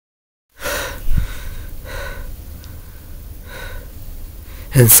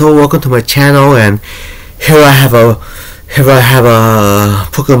And so welcome to my channel, and here I have a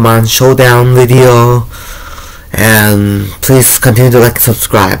Pokemon Showdown video, and please continue to like and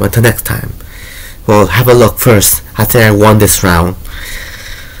subscribe. Until next time. Well, have a look first after I won this round.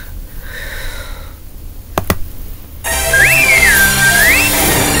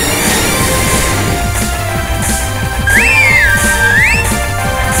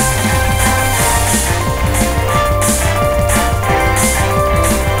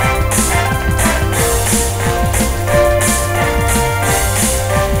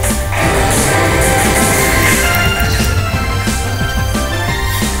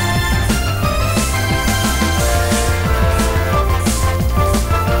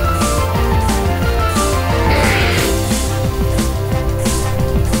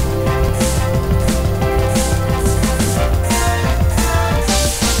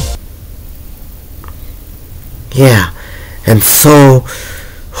 Yeah, and so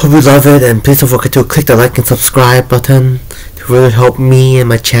hope you love it, and please don't forget to click the like and subscribe button to really help me and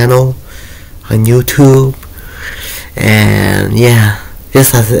my channel on YouTube. And yeah,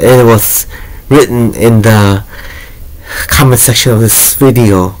 just as it was written in the comment section of this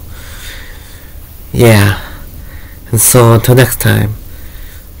video. Yeah, and so until next time.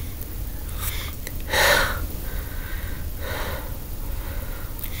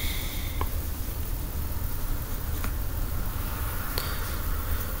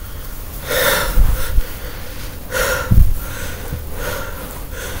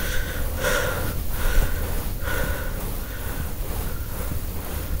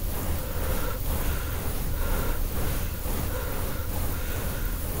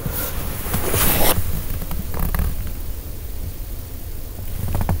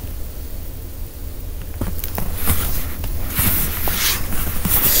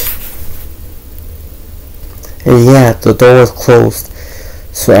 And yeah, the door was closed,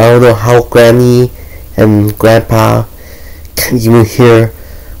 so I don't know how Granny and Grandpa can even hear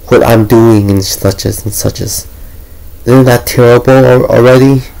what I'm doing and suches and suches. Isn't that terrible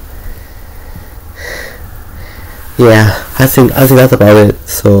already? Yeah, I think that's about it.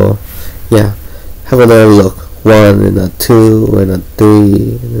 So yeah, have another look. 1 and a 2 and a 3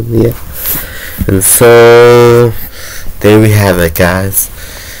 and yeah. And so there we have it, guys.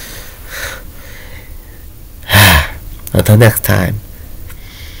 Until next time.